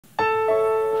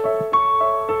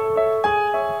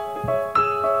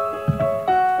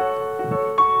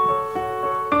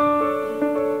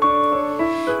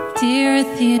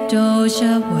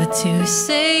Thedosia, what to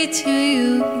say to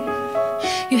you.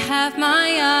 You have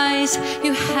my eyes,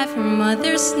 you have your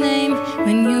mother's name.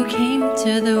 When you came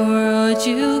to the world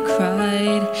you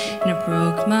cried, and it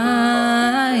broke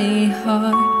my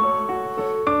heart.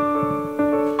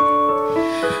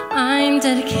 I'm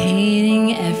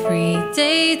dedicating every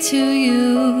day to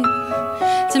you.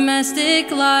 Domestic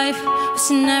life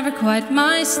was never quite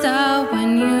my style.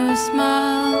 When you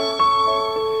smile,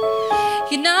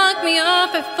 you knock me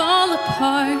off, I fall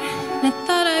apart. I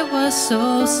thought I was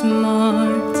so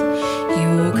smart. You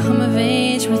will come of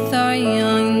age with our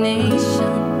young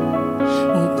nation.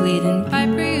 We'll bleed and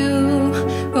fight for you.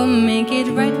 We'll make it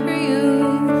right for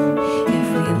you. If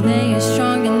we lay a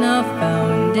strong enough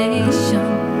foundation,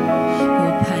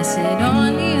 we'll pass it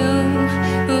on to you.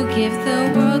 We'll give the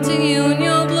world to you, and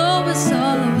you'll blow us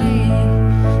all away.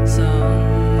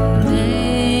 Someday,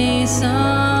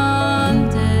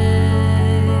 someday.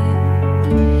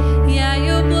 Yeah,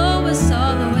 you'll blow us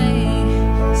all away.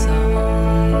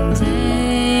 Someday,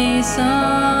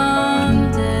 someday.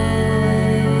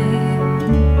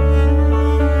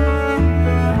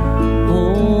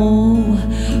 Oh,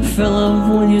 Philip,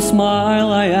 when you smile,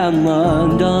 I am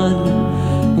undone.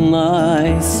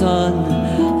 My son,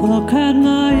 look at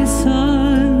my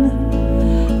son.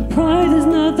 Pride is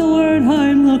not the word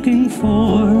I'm looking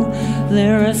for.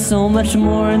 There is so much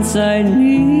more inside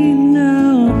me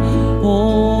now.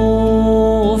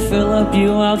 Oh, Philip,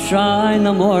 you outshine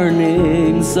the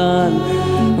morning sun.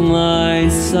 My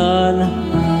son,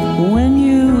 when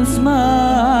you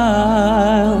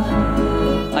smile,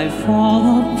 I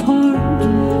fall apart,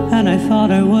 and I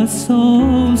thought I was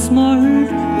so smart.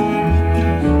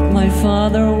 My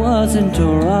father wasn't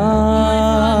around.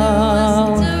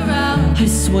 I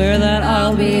swear that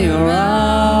I'll be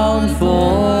around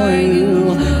for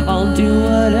you. I'll do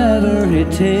whatever it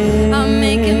takes. I'll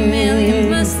make a million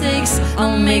mistakes.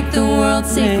 I'll make the world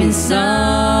safe and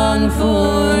sound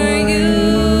for you.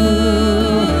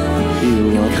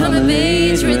 You'll come of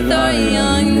age with our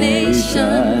young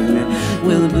nation.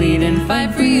 We'll bleed and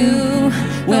fight for you.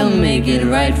 We'll make it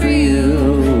right for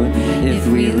you. If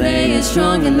we lay a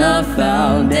strong enough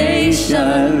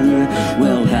foundation,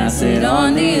 we'll pass it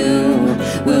on to you.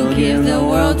 We'll give the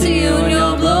world to you, and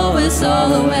you'll blow us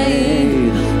all away.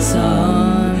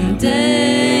 Someday,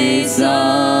 someday.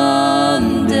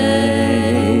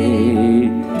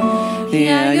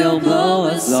 Yeah, you'll blow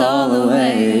us all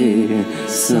away.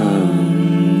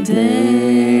 Someday.